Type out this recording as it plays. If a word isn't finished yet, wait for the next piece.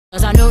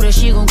'Cause I know that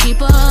she gon'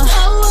 keep up.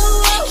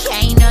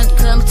 Ain't nothing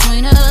come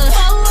between us.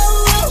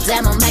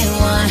 That my main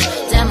one,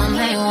 that my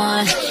main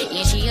one.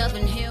 Yeah, she up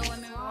in here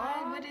with me.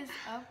 What is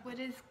up? What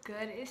is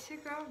good? It's your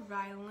girl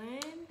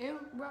RYLINN and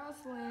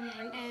ROSLYNN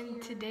right and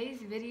here.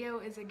 Today's video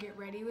is a get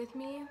ready with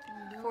me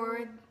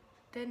for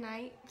the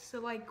night. So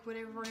like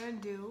whatever we're gonna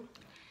do.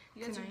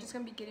 You guys are just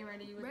gonna be getting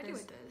ready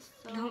with this.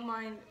 So don't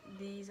mind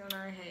these on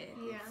our head.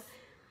 Yeah.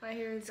 My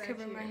hair is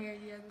covering here. my hair.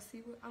 You guys will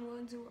see what I'm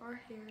gonna do our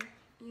hair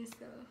and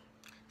stuff.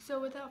 So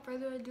without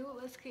further ado,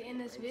 let's get in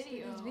this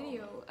video.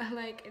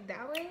 Like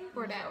that way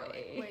or that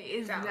way? Wait,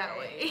 is that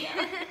way?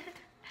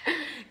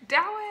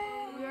 That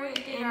way. We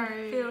already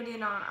did filled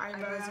in our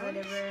eyebrows,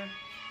 whatever.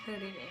 Put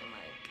it in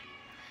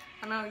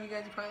like. I know you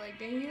guys are probably like,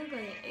 dang, you look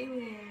like an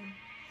alien.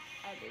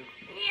 I do.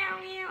 Meow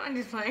meow. I'm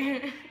just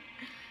playing.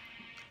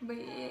 But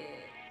yeah.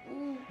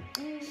 Ooh,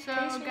 so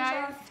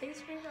guys,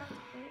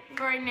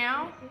 for right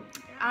now,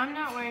 I'm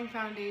not wearing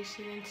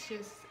foundation. It's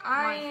just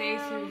my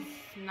face is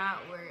not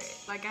wear it.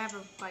 Like I have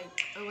a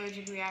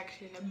allergic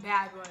reaction, a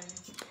bad one.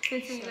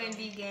 Since we went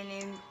vegan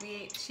and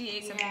she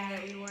ate something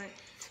that we weren't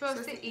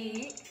supposed to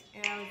eat,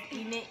 and I was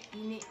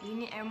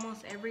eating it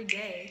almost every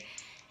day.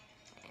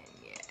 And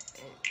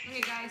yeah.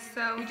 Okay guys,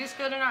 so we just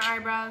filled in our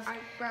eyebrows.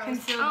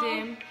 Concealed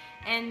them,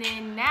 and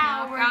then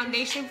now we're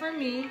foundation for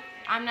me.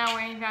 I'm not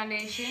wearing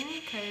foundation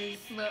because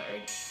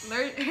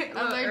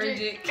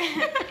allergic.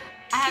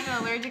 I have an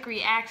allergic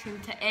reaction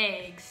to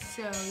eggs,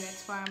 so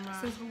that's why I'm not.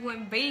 Since we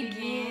went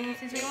vegan,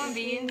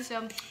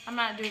 so I'm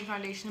not doing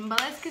foundation. But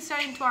let's get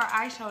started into our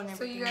eyeshadow and everything.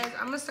 So you guys,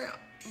 I'm gonna start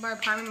by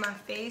priming my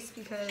face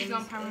because she's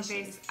gonna prime my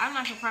face. I'm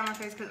not gonna prime my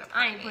face because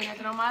I ain't putting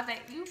nothing on my face.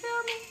 You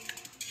feel me?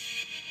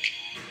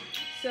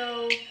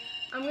 So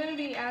I'm gonna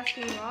be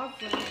asking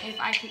ROSLYNN if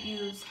I could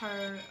use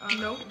her.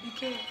 Nope, you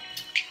can't.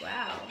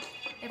 Wow.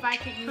 If I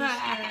could use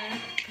her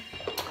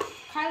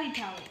Kylie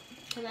palette,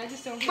 because I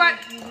just don't have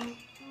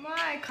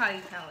my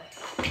Kylie palette.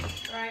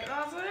 Right,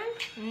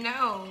 ROSLYNN?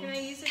 No. Can I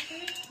use it for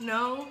you?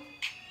 No.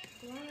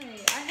 Why?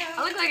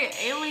 I look like an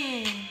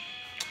alien.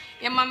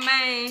 Yeah, my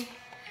man.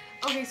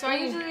 Okay, so I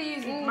usually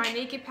use my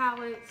naked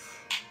palettes.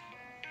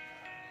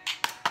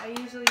 I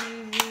usually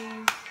use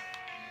these.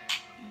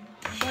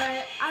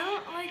 But I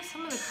don't like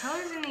some of the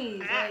colors in these.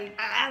 Like,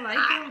 I like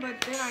them,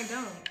 but then I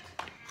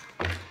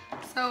don't.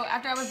 So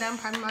after I was done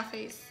priming my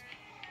face,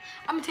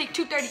 I'm gonna take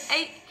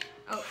 238.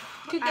 Oh,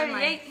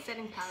 238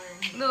 setting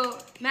powder. Little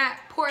matte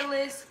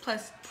poreless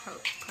plus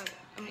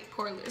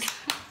poreless.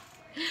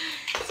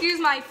 Excuse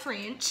my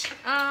French.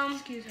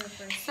 Excuse her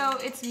French. So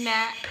it's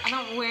matte. I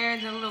don't wear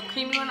the little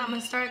creamy one. I'm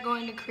gonna start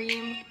going to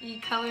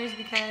creamy colors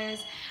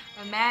because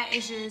a matte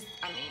is just,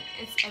 I mean,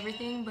 it's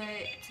everything. But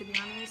to be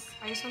honest,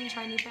 I just want to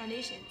try new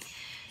foundations.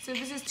 So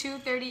this is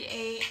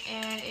 238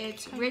 and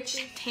it's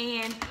Rich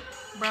Tan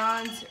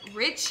Bronze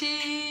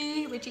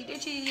Richie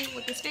Ditchy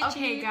with the sticky.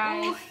 Okay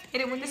guys, ooh,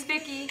 hit it with the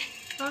sticky.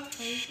 Huh?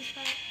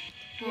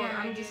 Yeah,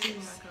 I'm just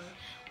using my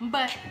color.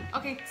 But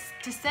okay,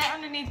 to set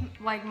underneath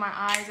like my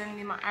eyes,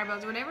 underneath my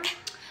eyebrows, or whatever,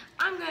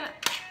 I'm gonna.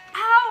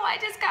 Ow! I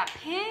just got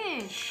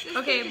pinched.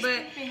 Okay,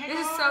 but this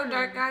is so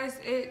dark, guys.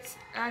 It's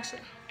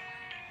actually.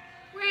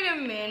 Wait a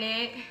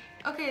minute.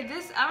 Okay,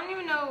 this I don't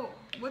even know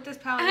what this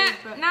palette is,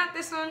 but not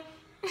this one.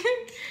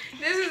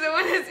 This is the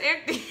one that's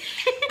empty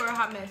for a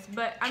hot mess.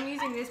 But I'm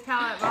using this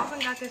palette. I also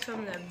got this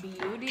from the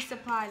beauty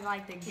supply,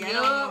 like the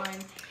ghetto one.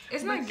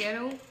 It's not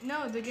ghetto.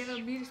 No, the ghetto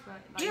beauty supply.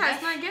 Like yeah,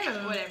 it's not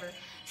ghetto. Whatever.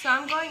 So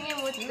I'm going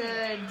in with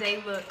the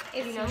day look.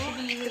 You know, should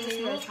be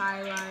using this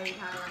highlight.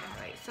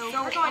 So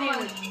we're going in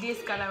with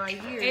this color right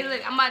here. Hey,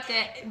 look, I'm about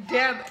to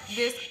dab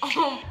this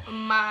on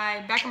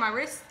my back of my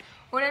wrist,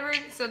 whatever.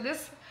 So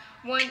this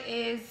one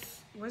is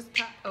where's the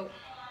top? Oh.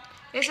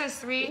 This is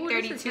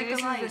 332. This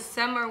is the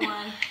summer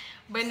one.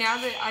 But now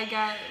that I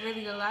got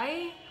really the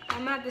light,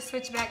 I'm gonna have to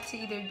switch back to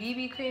either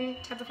BB cream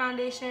type of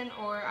foundation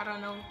or I don't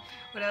know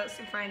what else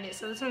to find it.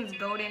 So this one's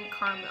Golden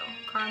Caramel.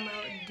 Caramel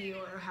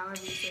Dior, or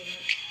however you say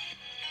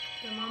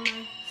that. The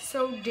mama.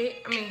 So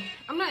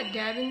I'm not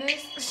dabbing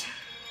this.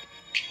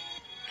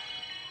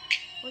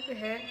 What the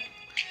heck?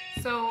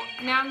 So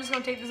now I'm just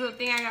gonna take this little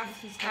thing I got.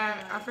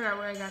 I forgot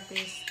where I got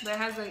this. But it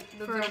has like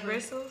the little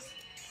bristles.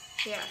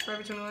 Yeah,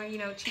 Forever 21, you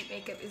know, cheap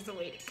makeup is the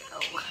way to go.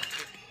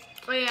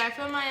 Oh yeah, I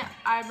filled my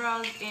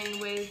eyebrows in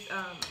with,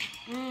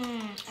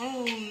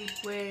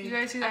 with, you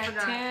guys see that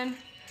 10.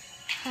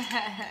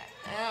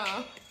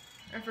 Oh.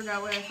 I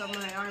forgot what I filled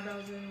my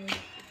eyebrows in with.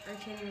 I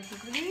can't even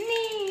think of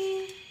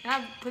it. And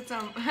I put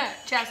some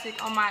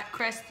chapstick on my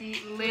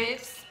crusty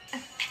lips.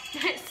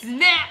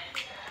 Snap!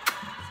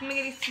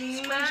 Smiggity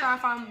Make smack. sure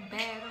if I'm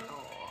bad at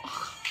all.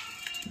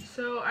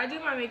 So I do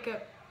my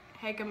makeup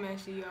hecka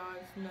messy, y'all.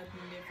 It's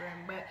nothing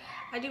different, but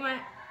I do my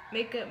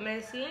makeup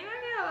messy and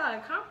I got a lot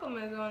of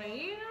compliments on it,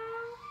 you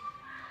know,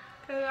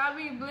 cause I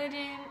be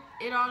blending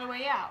it all the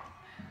way out.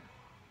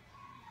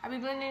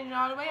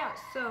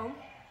 So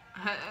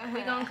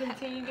we gonna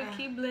continue to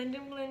keep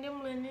blending.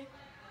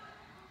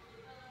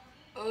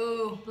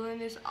 Oh,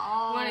 blend this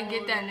all. I wanna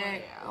get that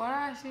neck. Why do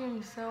I see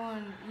him so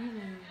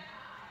uneven?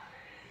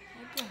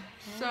 What the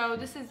So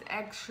this is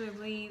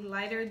actually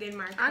lighter than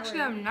my color.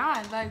 Actually, I'm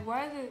not. Like,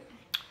 why is it?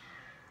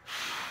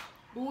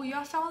 Ooh,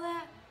 y'all saw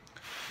that?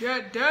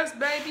 That dust,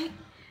 baby.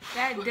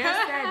 That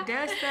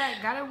dust, that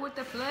got it with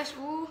the flush.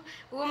 Ooh,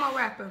 I'm a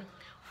rapper.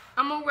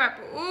 I'm a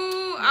rapper.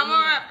 Ooh, I'm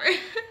a rapper.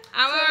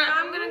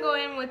 I'm gonna go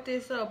in with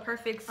this little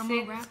perfect I'm a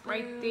scent rapper.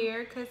 right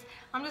there, cause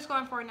I'm just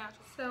going for a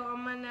natural. So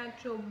I'm a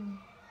natural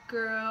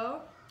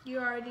girl. You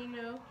already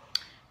know.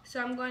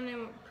 So I'm going in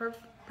with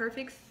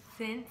perfect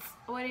scents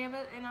or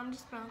whatever, and I'm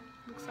just gonna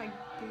looks like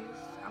this.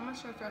 I'm not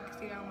sure if y'all can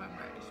see that on my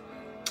brush,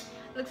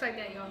 but looks like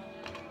that, y'all.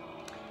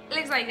 It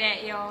looks like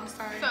that, y'all.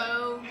 Sorry.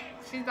 So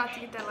she's about to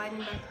get that lighting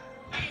back.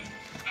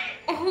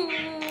 Ooh,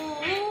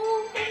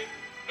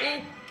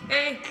 hey.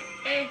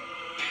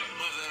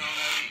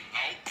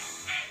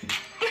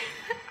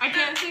 I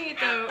can't sing it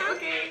though.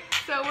 Okay,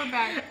 so we're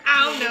back.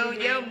 I don't know,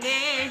 yo,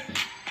 man.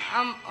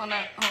 I'm on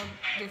a whole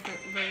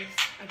different verse.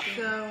 Okay.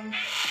 So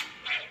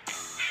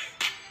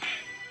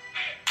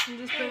I'm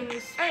just putting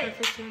this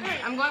perfect in.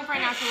 I'm going for a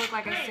natural look,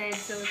 like I said,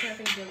 so it's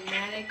nothing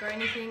dramatic or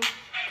anything,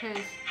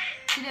 because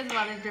she does a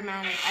lot of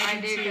dramatic. I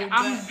do too.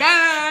 I'm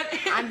done.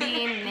 I'm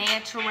being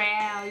natural,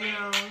 you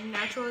know.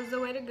 Natural is the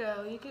way to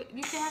go. You can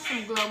have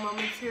some glow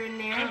moments here and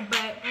there,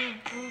 but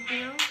you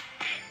know.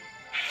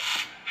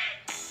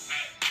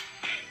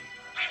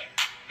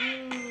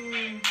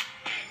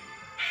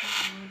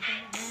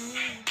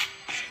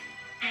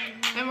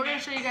 And we're gonna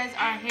show you guys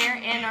our hair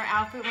and our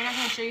outfit. We're not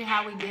gonna show you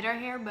how we did our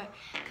hair, but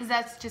because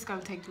that's just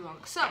gonna take too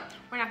long. So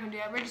we're not gonna do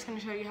that. We're just gonna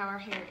show you how our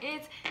hair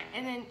is,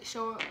 and then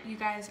show you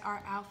guys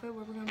our outfit,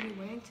 what we're gonna be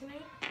wearing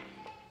tonight,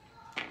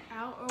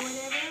 out or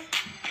whatever.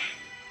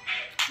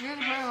 You're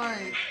probably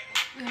like,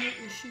 what the heck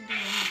is she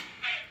doing?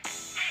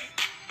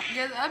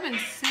 Guys, I've been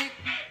sick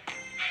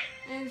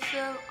and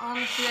so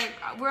honestly, like,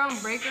 we're on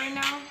break right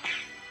now.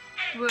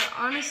 But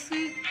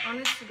honestly,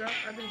 honest to God,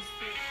 I've been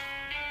sick.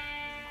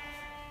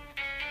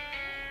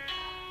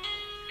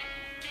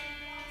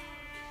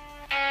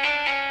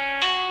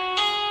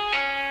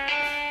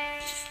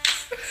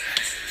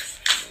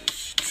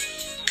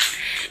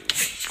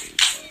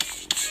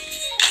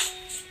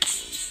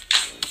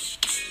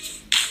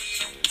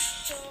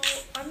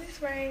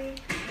 Wearing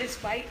this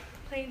white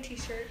plain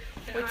t-shirt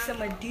with some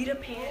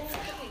Adidas pants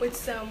with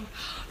some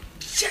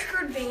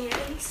checkered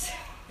Vans,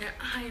 and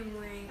I am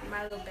wearing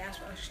my little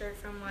basketball shirt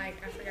from,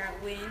 like, I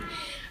forgot when,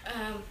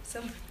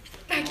 some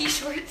Nike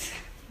shorts,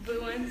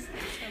 blue ones,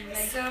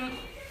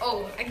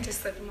 oh, I can just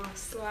slip them off,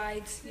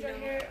 slides, you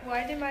know. Well,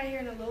 I did my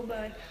hair in a low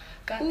bun,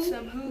 got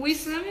some hoops. We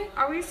swimming?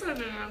 Are we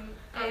swimming?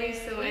 Are we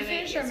still we in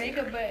finished our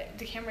makeup, but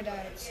the camera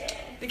died, so.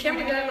 The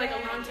camera died like a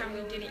long time,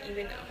 we didn't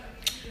even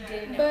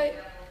know. But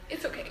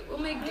it's okay, we'll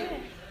make do.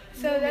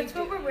 So that's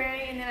what we're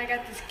wearing, and then I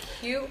got this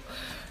cute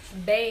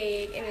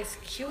bag, and it's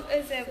cute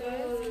as ever.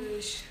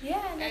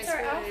 Yeah, and that's our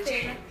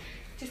outfit.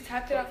 Just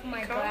tapped it off with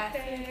my glasses,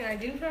 and I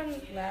didn't put on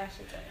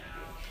lashes.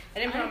 I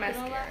didn't put on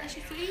mascara.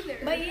 Either.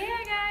 But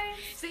yeah, guys.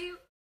 See you.